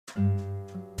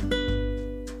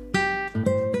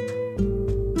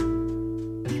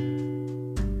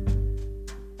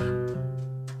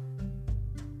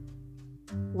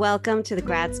Welcome to the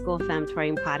Grad School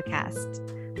Femtoring Podcast,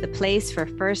 the place for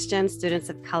first-gen students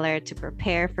of color to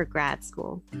prepare for grad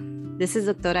school. This is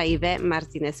Doctora Yvette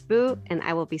Martinez-Fu, and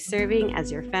I will be serving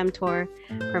as your femtor,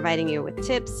 providing you with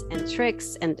tips and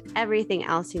tricks and everything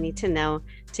else you need to know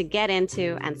to get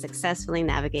into and successfully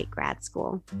navigate grad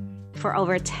school. For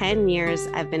over 10 years,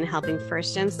 I've been helping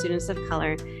first-gen students of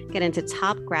color get into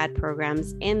top grad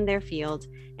programs in their field,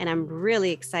 and I'm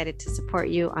really excited to support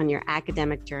you on your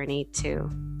academic journey too.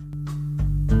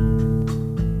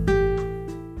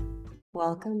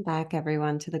 Welcome back,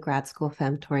 everyone, to the Grad School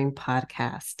Femtoring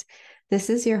Podcast. This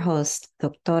is your host,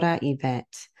 Doctora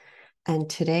Yvette, and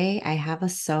today I have a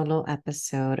solo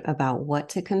episode about what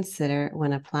to consider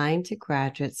when applying to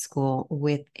graduate school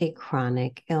with a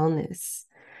chronic illness.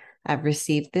 I've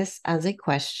received this as a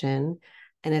question,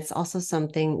 and it's also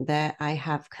something that I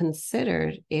have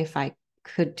considered if I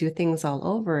could do things all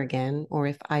over again, or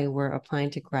if I were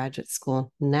applying to graduate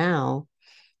school now,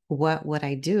 what would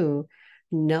I do,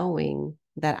 knowing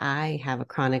that I have a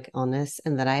chronic illness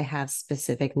and that I have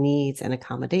specific needs and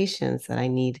accommodations that I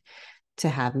need to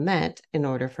have met in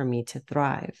order for me to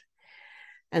thrive.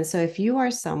 And so if you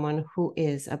are someone who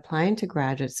is applying to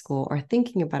graduate school or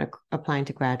thinking about applying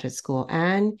to graduate school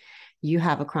and you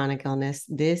have a chronic illness,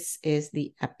 this is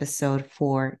the episode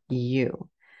for you.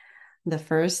 The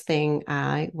first thing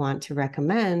I want to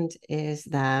recommend is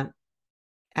that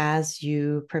as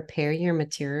you prepare your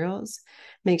materials,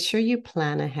 make sure you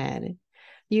plan ahead.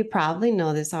 You probably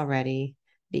know this already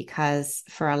because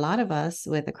for a lot of us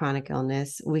with a chronic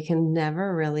illness, we can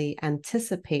never really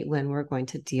anticipate when we're going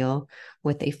to deal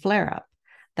with a flare-up.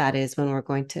 That is, when we're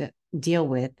going to deal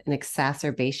with an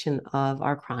exacerbation of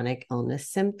our chronic illness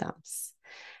symptoms.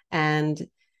 And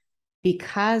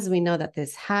because we know that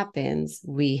this happens,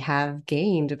 we have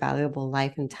gained valuable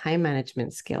life and time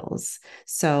management skills.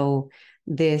 So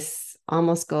this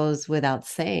almost goes without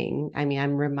saying. I mean,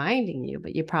 I'm reminding you,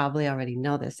 but you probably already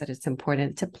know this, that it's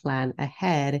important to plan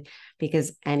ahead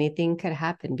because anything could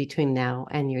happen between now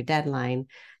and your deadline.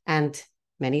 And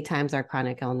many times our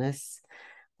chronic illness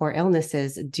or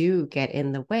illnesses do get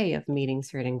in the way of meeting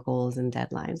certain goals and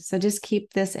deadlines. So just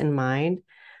keep this in mind.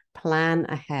 Plan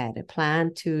ahead,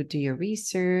 plan to do your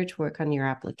research, work on your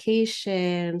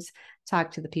applications,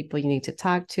 talk to the people you need to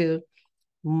talk to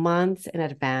months in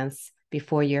advance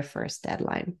before your first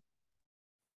deadline.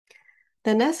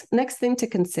 The next thing to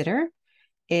consider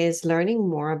is learning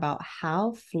more about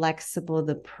how flexible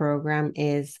the program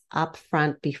is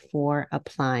upfront before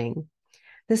applying.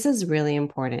 This is really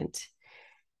important.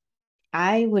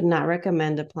 I would not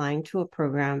recommend applying to a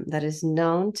program that is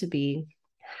known to be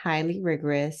highly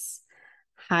rigorous,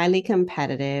 highly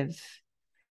competitive,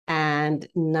 and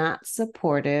not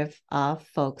supportive of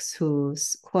folks who,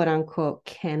 quote unquote,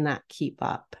 cannot keep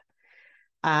up.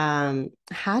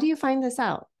 How do you find this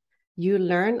out? You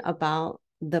learn about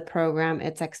the program,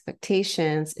 its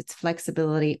expectations, its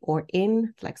flexibility or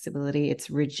inflexibility, its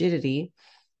rigidity,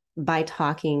 by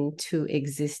talking to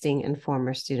existing and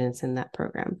former students in that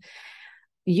program.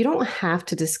 You don't have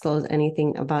to disclose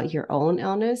anything about your own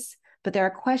illness, but there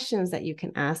are questions that you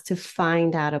can ask to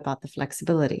find out about the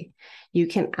flexibility. You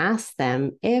can ask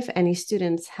them if any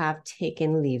students have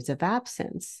taken leaves of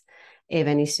absence, if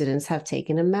any students have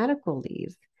taken a medical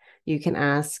leave. You can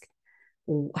ask,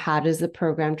 how does the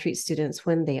program treat students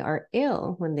when they are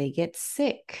ill, when they get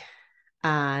sick?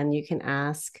 And you can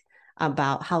ask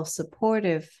about how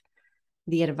supportive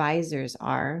the advisors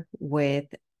are with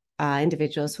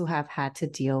individuals who have had to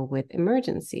deal with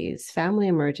emergencies, family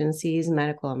emergencies,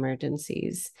 medical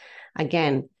emergencies.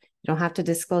 Again, you don't have to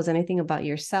disclose anything about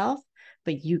yourself,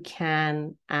 but you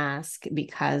can ask,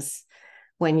 because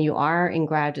when you are in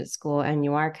graduate school and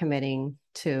you are committing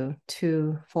to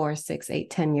 2, 4, 6, 8,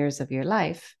 10 years of your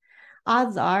life,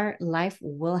 odds are life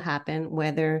will happen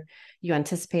whether you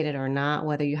anticipate it or not,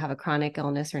 whether you have a chronic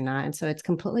illness or not. And so it's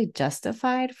completely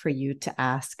justified for you to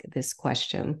ask this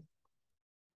question.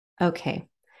 Okay,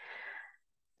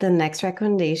 the next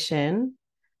recommendation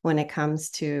when it comes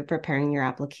to preparing your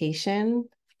application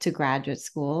to graduate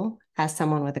school as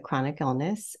someone with a chronic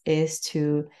illness is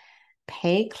to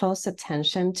pay close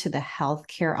attention to the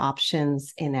healthcare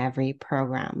options in every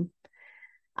program.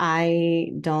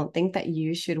 I don't think that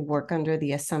you should work under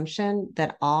the assumption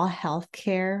that all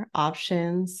healthcare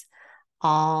options,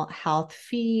 all health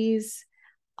fees,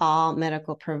 all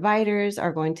medical providers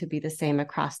are going to be the same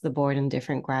across the board in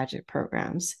different graduate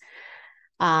programs.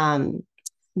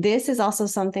 This is also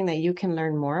something that you can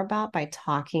learn more about by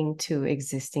talking to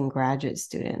existing graduate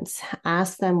students.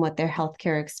 Ask them what their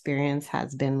healthcare experience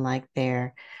has been like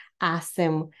there. Ask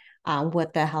them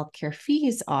what the healthcare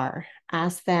fees are.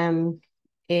 Ask them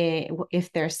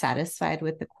if they're satisfied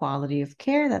with the quality of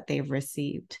care that they've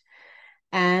received.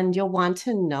 And you'll want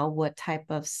to know what type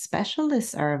of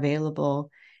specialists are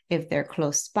available if they're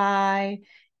close by.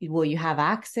 Will you have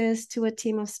access to a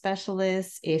team of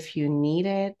specialists if you need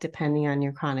it, depending on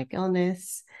your chronic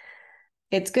illness?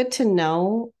 It's good to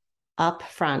know up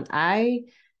front. I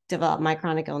developed my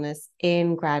chronic illness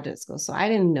in graduate school, so I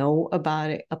didn't know about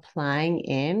it applying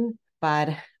in, but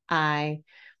I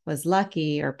was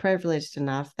lucky or privileged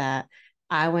enough that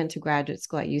I went to graduate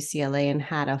school at UCLA and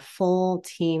had a full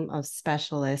team of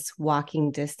specialists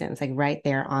walking distance, like right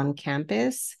there on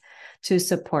campus to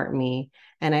support me.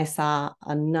 And I saw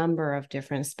a number of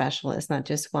different specialists, not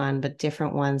just one, but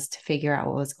different ones to figure out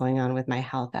what was going on with my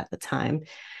health at the time.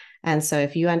 And so,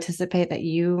 if you anticipate that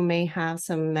you may have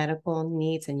some medical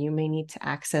needs and you may need to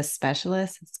access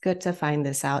specialists, it's good to find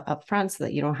this out upfront so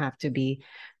that you don't have to be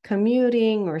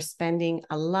commuting or spending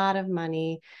a lot of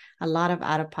money, a lot of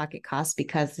out of pocket costs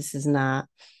because this is not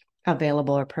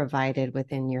available or provided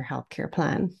within your healthcare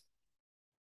plan.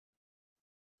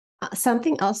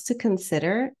 Something else to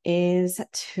consider is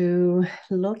to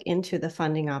look into the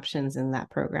funding options in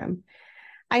that program.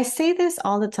 I say this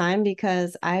all the time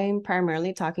because I'm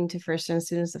primarily talking to first-gen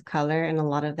students of color and a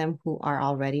lot of them who are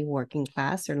already working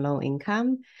class or low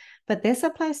income. But this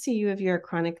applies to you if you're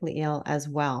chronically ill as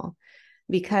well.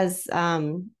 Because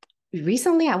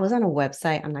recently I was on a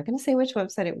website. I'm not going to say which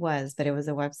website it was, but it was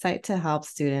a website to help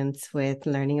students with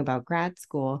learning about grad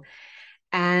school.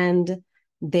 And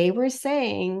they were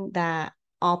saying that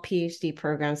all PhD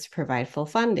programs provide full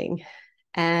funding.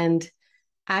 And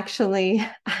actually,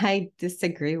 I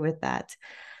disagree with that.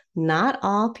 Not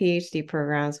all PhD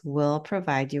programs will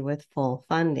provide you with full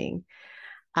funding.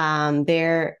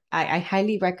 I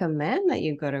highly recommend that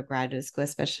you go to graduate school,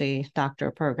 especially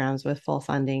doctoral programs with full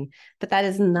funding, but that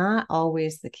is not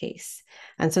always the case.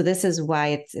 And so this is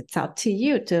why it's up to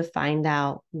you to find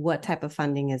out what type of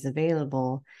funding is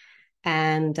available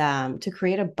and to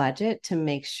create a budget to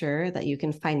make sure that you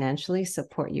can financially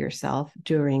support yourself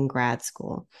during grad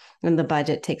school. And the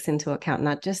budget takes into account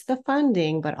not just the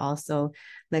funding, but also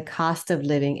the cost of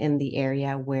living in the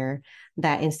area where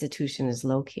that institution is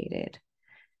located.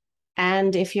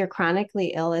 And if you're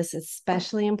chronically ill, it's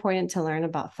especially important to learn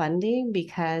about funding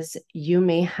because you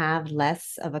may have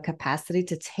less of a capacity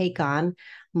to take on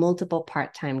multiple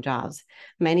part-time jobs.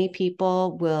 Many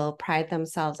people will pride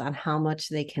themselves on how much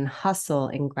they can hustle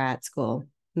in grad school.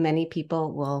 Many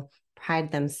people will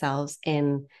pride themselves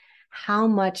in how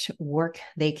much work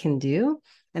they can do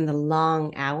and the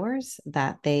long hours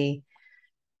that they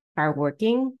are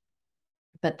working,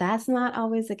 but that's not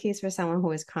always the case for someone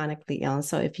who is chronically ill. And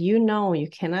so if you know you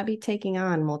cannot be taking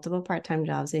on multiple part-time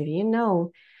jobs, if you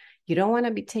know you don't want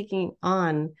to be taking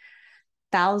on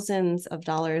thousands of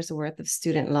dollars worth of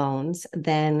student loans,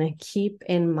 then keep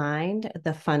in mind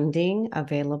the funding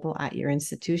available at your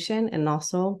institution. And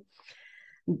also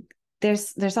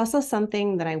there's also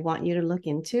something that I want you to look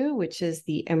into, which is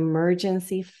the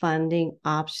emergency funding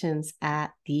options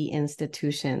at the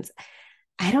institutions.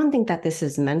 I don't think that this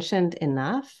is mentioned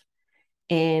enough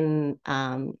in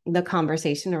the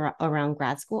conversation around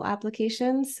grad school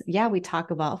applications. Yeah, we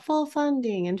talk about full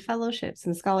funding and fellowships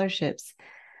and scholarships,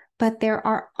 but there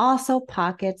are also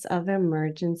pockets of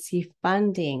emergency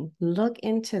funding. Look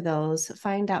into those,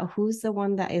 find out who's the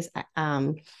one that is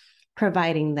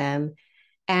providing them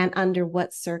and under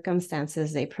what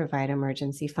circumstances they provide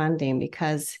emergency funding,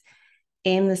 because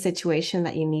in the situation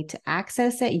that you need to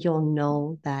access it, you'll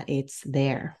know that it's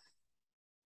there.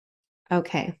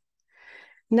 Okay.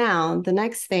 Now, the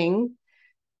next thing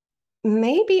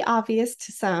may be obvious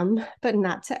to some, but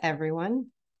not to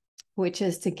everyone, which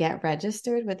is to get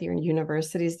registered with your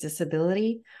university's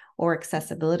disability or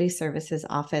accessibility services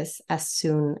office as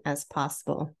soon as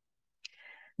possible.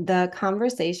 The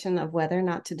conversation of whether or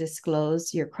not to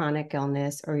disclose your chronic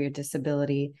illness or your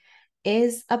disability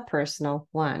is a personal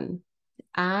one.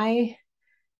 I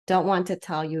don't want to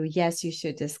tell you, yes, you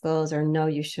should disclose, or no,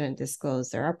 you shouldn't disclose.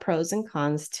 There are pros and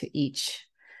cons to each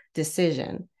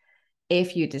decision.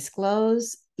 If you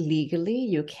disclose legally,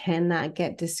 you cannot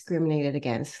get discriminated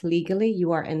against. Legally,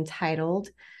 you are entitled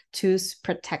to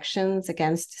protections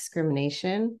against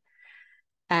discrimination,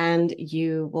 and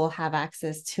you will have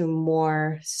access to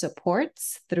more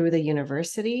supports through the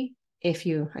university if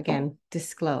you, again,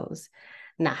 disclose.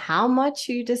 Now, how much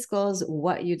you disclose,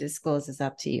 what you disclose is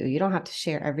up to you. You don't have to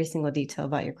share every single detail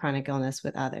about your chronic illness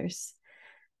with others.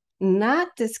 Not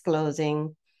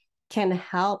disclosing can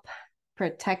help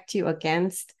protect you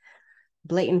against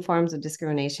blatant forms of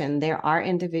discrimination. There are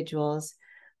individuals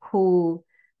who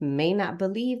may not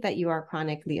believe that you are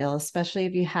chronically ill, especially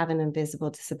if you have an invisible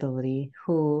disability,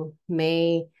 who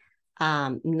may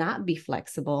not be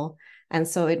flexible. And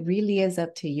so it really is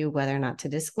up to you whether or not to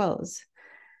disclose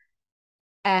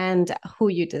and who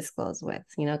you disclose with,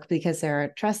 because there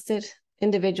are trusted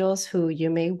individuals who you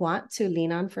may want to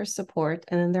lean on for support.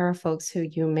 And then there are folks who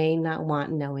you may not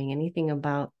want knowing anything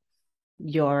about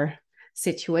your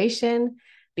situation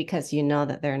because you know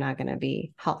that they're not going to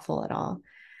be helpful at all.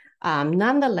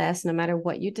 Nonetheless, no matter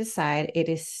what you decide, it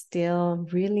is still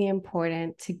really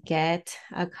important to get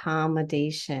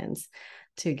accommodations,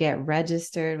 to get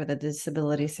registered with a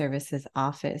disability services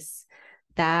office.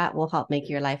 That will help make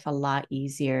your life a lot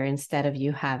easier instead of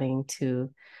you having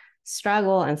to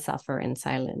struggle and suffer in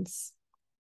silence.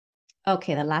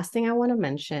 Okay, the last thing I want to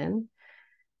mention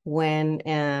when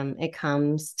it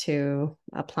comes to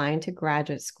applying to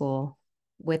graduate school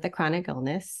with a chronic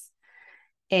illness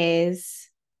is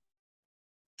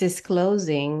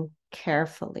disclosing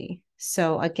carefully.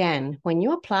 So again, when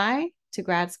you apply to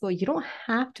grad school, you don't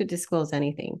have to disclose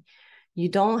anything. You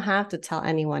don't have to tell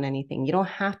anyone anything. You don't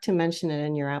have to mention it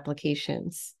in your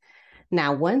applications.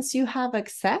 Now, once you have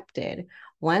accepted,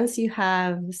 once you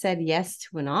have said yes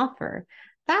to an offer,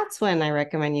 that's when I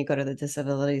recommend you go to the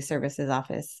disability services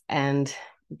office and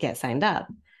get signed up.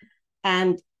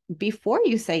 And before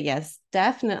you say yes,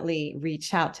 definitely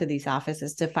reach out to these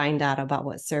offices to find out about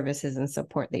what services and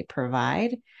support they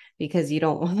provide, because you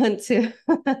don't want to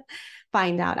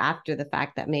find out after the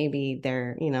fact that maybe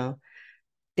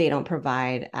they don't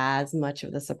provide as much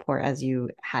of the support as you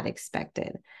had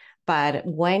expected. But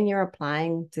when you're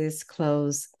applying,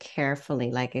 disclose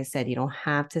carefully. Like I said, you don't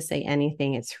have to say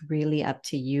anything. It's really up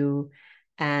to you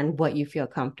and what you feel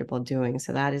comfortable doing.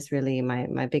 So that is really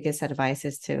my biggest advice,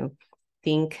 is to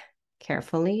think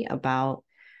carefully about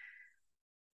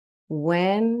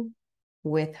when,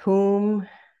 with whom,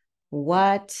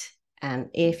 what, and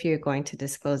if you're going to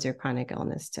disclose your chronic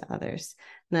illness to others.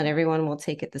 Not everyone will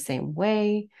take it the same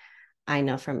way. I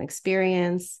know from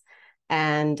experience.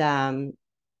 And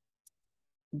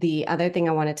the other thing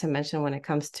I wanted to mention when it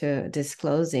comes to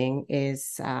disclosing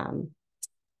is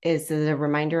the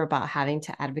reminder about having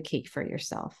to advocate for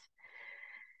yourself.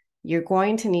 You're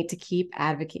going to need to keep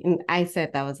advocating. I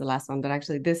said that was the last one, but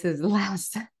actually this is the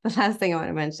last thing I want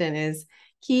to mention is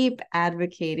keep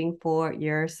advocating for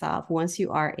yourself once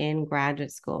you are in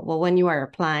graduate school. Well, when you are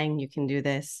applying, you can do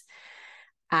this.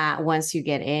 Once you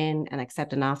get in and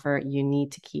accept an offer, you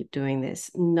need to keep doing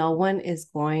this. No one is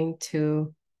going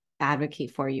to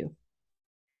advocate for you.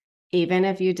 Even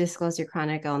if you disclose your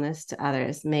chronic illness to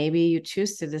others, maybe you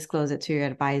choose to disclose it to your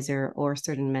advisor or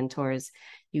certain mentors,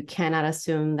 you cannot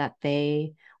assume that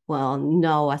they will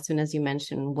know as soon as you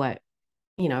mention what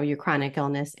your chronic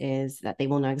illness is, that they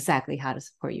will know exactly how to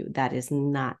support you. That is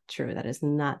not true. That is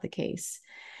not the case.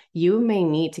 You may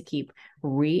need to keep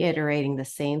reiterating the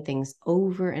same things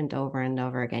over and over and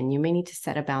over again. You may need to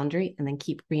set a boundary and then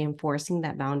keep reinforcing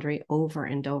that boundary over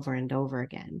and over and over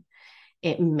again.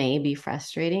 It may be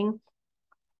frustrating,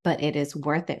 but it is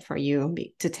worth it for you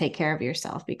to take care of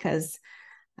yourself, because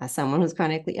as someone who's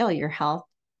chronically ill, your health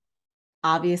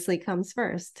obviously comes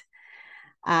first.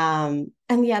 And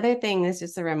the other thing is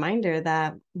just a reminder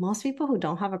that most people who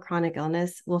don't have a chronic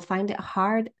illness will find it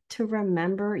hard to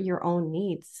remember your own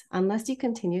needs unless you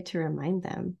continue to remind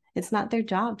them. It's not their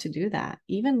job to do that,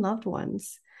 even loved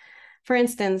ones. For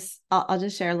instance, I'll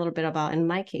just share a little bit about, in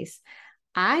my case,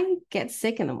 I get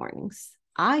sick in the mornings.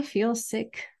 I feel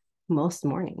sick most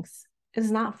mornings. It's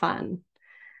not fun.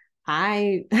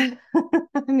 I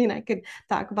mean, I could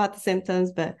talk about the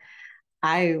symptoms, but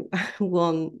I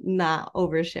will not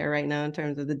overshare right now in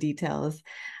terms of the details.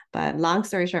 But long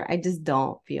story short, I just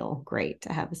don't feel great.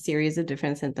 I have a series of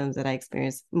different symptoms that I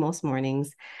experience most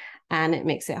mornings, and it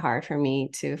makes it hard for me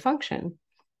to function.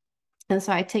 And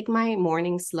so I take my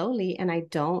mornings slowly, and I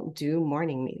don't do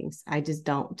morning meetings. I just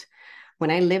don't.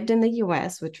 When I lived in the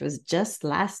US, which was just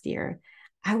last year,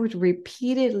 I would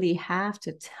repeatedly have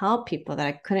to tell people that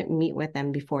I couldn't meet with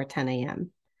them before 10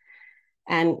 a.m.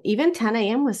 And even 10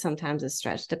 a.m. was sometimes a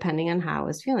stretch, depending on how I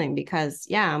was feeling, because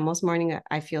most morning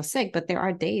I feel sick, but there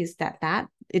are days that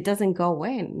it doesn't go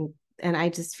away. And I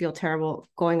just feel terrible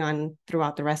going on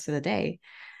throughout the rest of the day.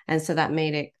 And so that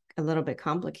made it a little bit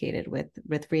complicated with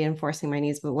reinforcing my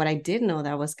needs. But what I did know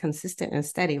that was consistent and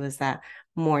steady was that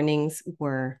mornings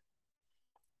were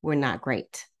not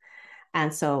great.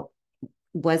 And so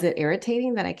was it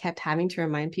irritating that I kept having to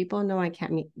remind people, no, I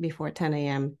can't meet before 10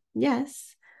 a.m.?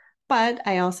 Yes. But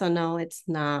I also know it's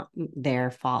not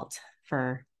their fault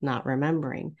for not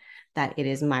remembering, that it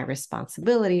is my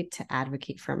responsibility to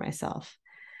advocate for myself.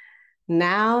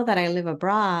 Now that I live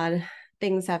abroad,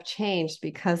 things have changed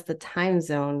because the time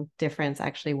zone difference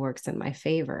actually works in my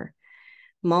favor.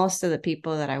 Most of the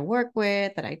people that I work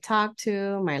with, that I talk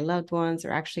to, my loved ones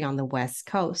are actually on the West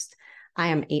Coast. I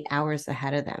am 8 hours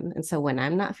ahead of them. And so when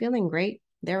I'm not feeling great,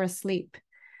 they're asleep.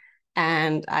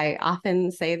 And I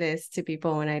often say this to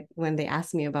people when they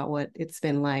ask me about what it's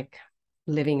been like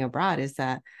living abroad, is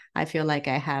that I feel like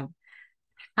I have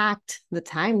hacked the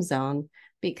time zone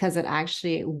because it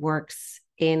actually works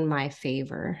in my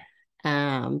favor.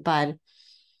 But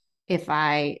if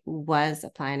I was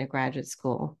applying to graduate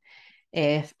school,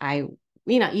 if I,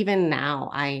 even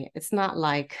now, it's not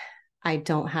like I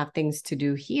don't have things to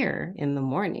do here in the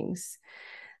mornings.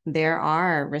 There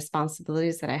are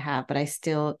responsibilities that I have, but I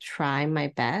still try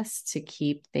my best to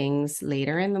keep things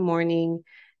later in the morning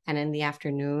and in the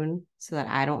afternoon so that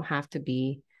I don't have to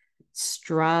be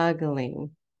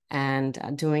struggling and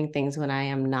doing things when I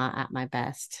am not at my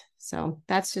best. So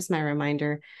that's just my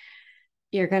reminder.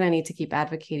 You're going to need to keep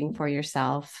advocating for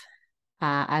yourself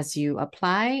as you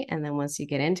apply. And then once you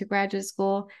get into graduate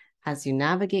school, as you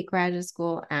navigate graduate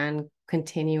school and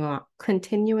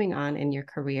continuing on in your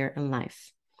career and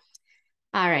life.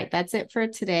 All right, that's it for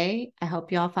today. I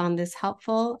hope you all found this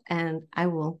helpful, and I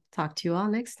will talk to you all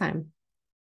next time.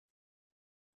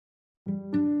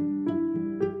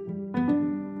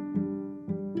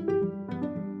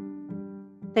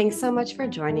 Thanks so much for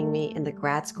joining me in the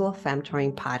Grad School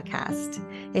Femtoring podcast.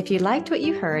 If you liked what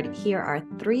you heard, here are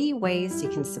 3 ways you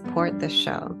can support the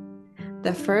show.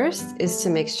 The first is to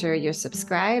make sure you're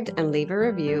subscribed and leave a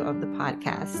review of the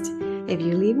podcast. If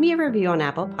you leave me a review on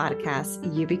Apple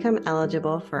Podcasts, you become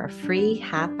eligible for a free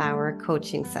half-hour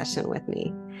coaching session with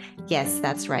me. Yes,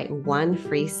 that's right, 1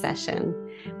 free session.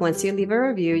 Once you leave a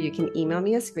review, you can email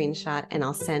me a screenshot and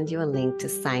I'll send you a link to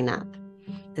sign up.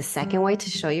 The second way to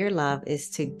show your love is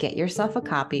to get yourself a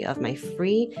copy of my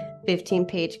free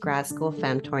 15-page Grad School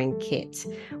Femtoring kit,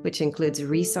 which includes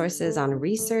resources on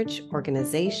research,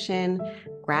 organization,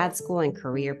 grad school, and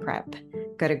career prep.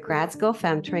 Go to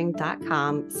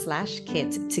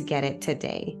gradschoolfemtoring.com/kit to get it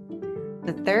today.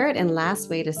 The third and last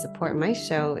way to support my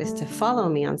show is to follow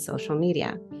me on social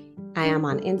media. I am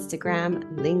on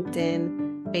Instagram,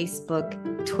 LinkedIn,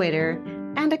 Facebook, Twitter,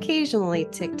 and occasionally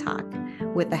TikTok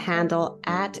with the handle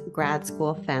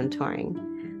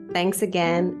 @GradSchoolFemtoring. Thanks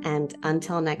again, and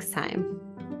until next time.